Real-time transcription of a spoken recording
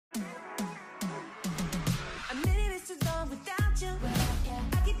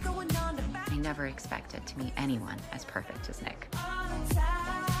never expected to meet anyone as perfect as Nick.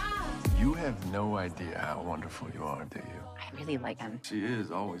 You have no idea how wonderful you are, do you? I really like him. She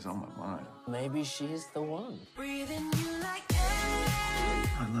is always on my mind. Maybe she's the one. I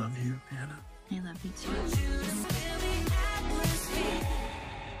love you, Anna. I love you too.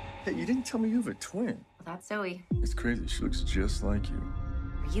 Hey, you didn't tell me you have a twin. Well, that's Zoe. It's crazy. She looks just like you.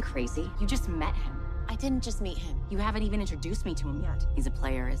 Are you crazy? You just met him. I didn't just meet him. You haven't even introduced me to him yet. He's a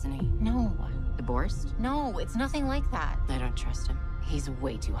player, isn't he? No. Divorced? No, it's nothing like that. I don't trust him. He's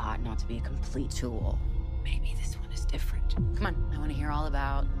way too hot not to be a complete tool. Maybe this one is different. Come on, I want to hear all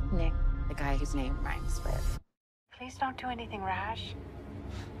about Nick, the guy whose name rhymes with. Please don't do anything rash.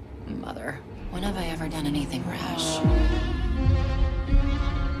 Mother. When have I ever done anything rash?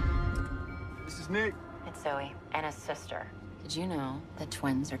 This is Nick. It's Zoe, Anna's sister. Did you know that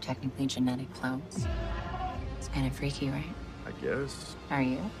twins are technically genetic clones? It's kind of freaky, right? I guess. Are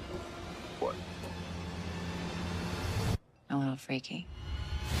you? What? A little freaky.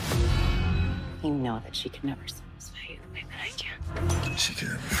 You know that she can never satisfy you the way that I can. She could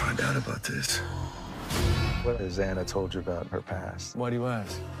never find out about this. What has Anna told you about her past? Why do you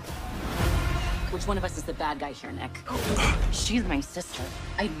ask? Which one of us is the bad guy here, Nick? She's my sister.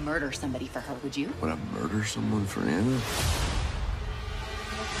 I'd murder somebody for her, would you? Would I murder someone for Anna?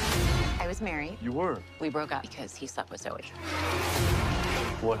 I was married. You were. We broke up because he slept with Zoe.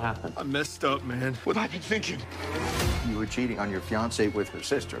 What happened? I messed up, man. What have I been thinking? You were cheating on your fiancée with her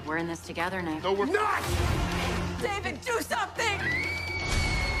sister. We're in this together, Nick. No, we're not! David, do something!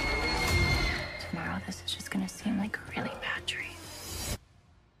 Tomorrow, this is just gonna seem like a really bad dream.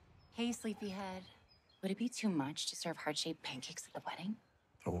 Hey, sleepyhead. Would it be too much to serve heart-shaped pancakes at the wedding?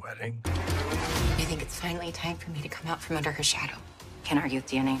 The wedding? I think it's finally time for me to come out from under her shadow. Can't argue with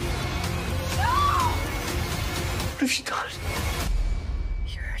DNA. What have you done?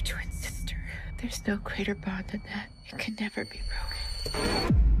 You're her twin sister. There's no greater bond than that. It can never be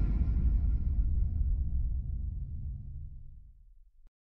broken.